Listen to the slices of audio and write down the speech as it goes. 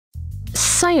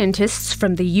Scientists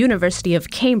from the University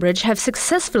of Cambridge have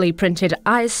successfully printed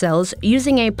eye cells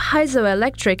using a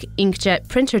piezoelectric inkjet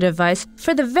printer device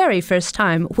for the very first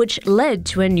time, which led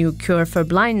to a new cure for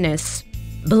blindness.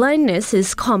 Blindness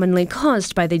is commonly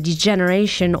caused by the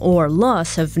degeneration or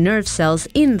loss of nerve cells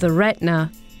in the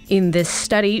retina. In this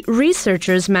study,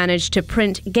 researchers managed to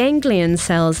print ganglion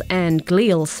cells and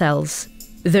glial cells.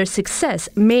 Their success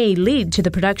may lead to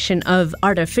the production of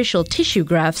artificial tissue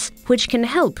grafts, which can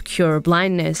help cure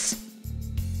blindness.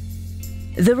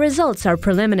 The results are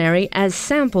preliminary, as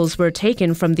samples were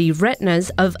taken from the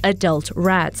retinas of adult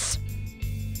rats.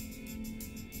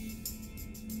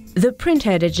 The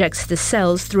printhead ejects the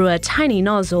cells through a tiny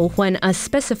nozzle when a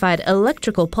specified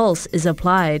electrical pulse is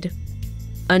applied.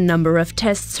 A number of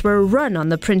tests were run on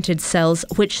the printed cells,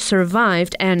 which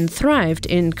survived and thrived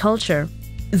in culture.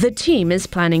 The team is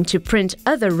planning to print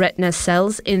other retina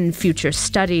cells in future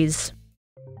studies.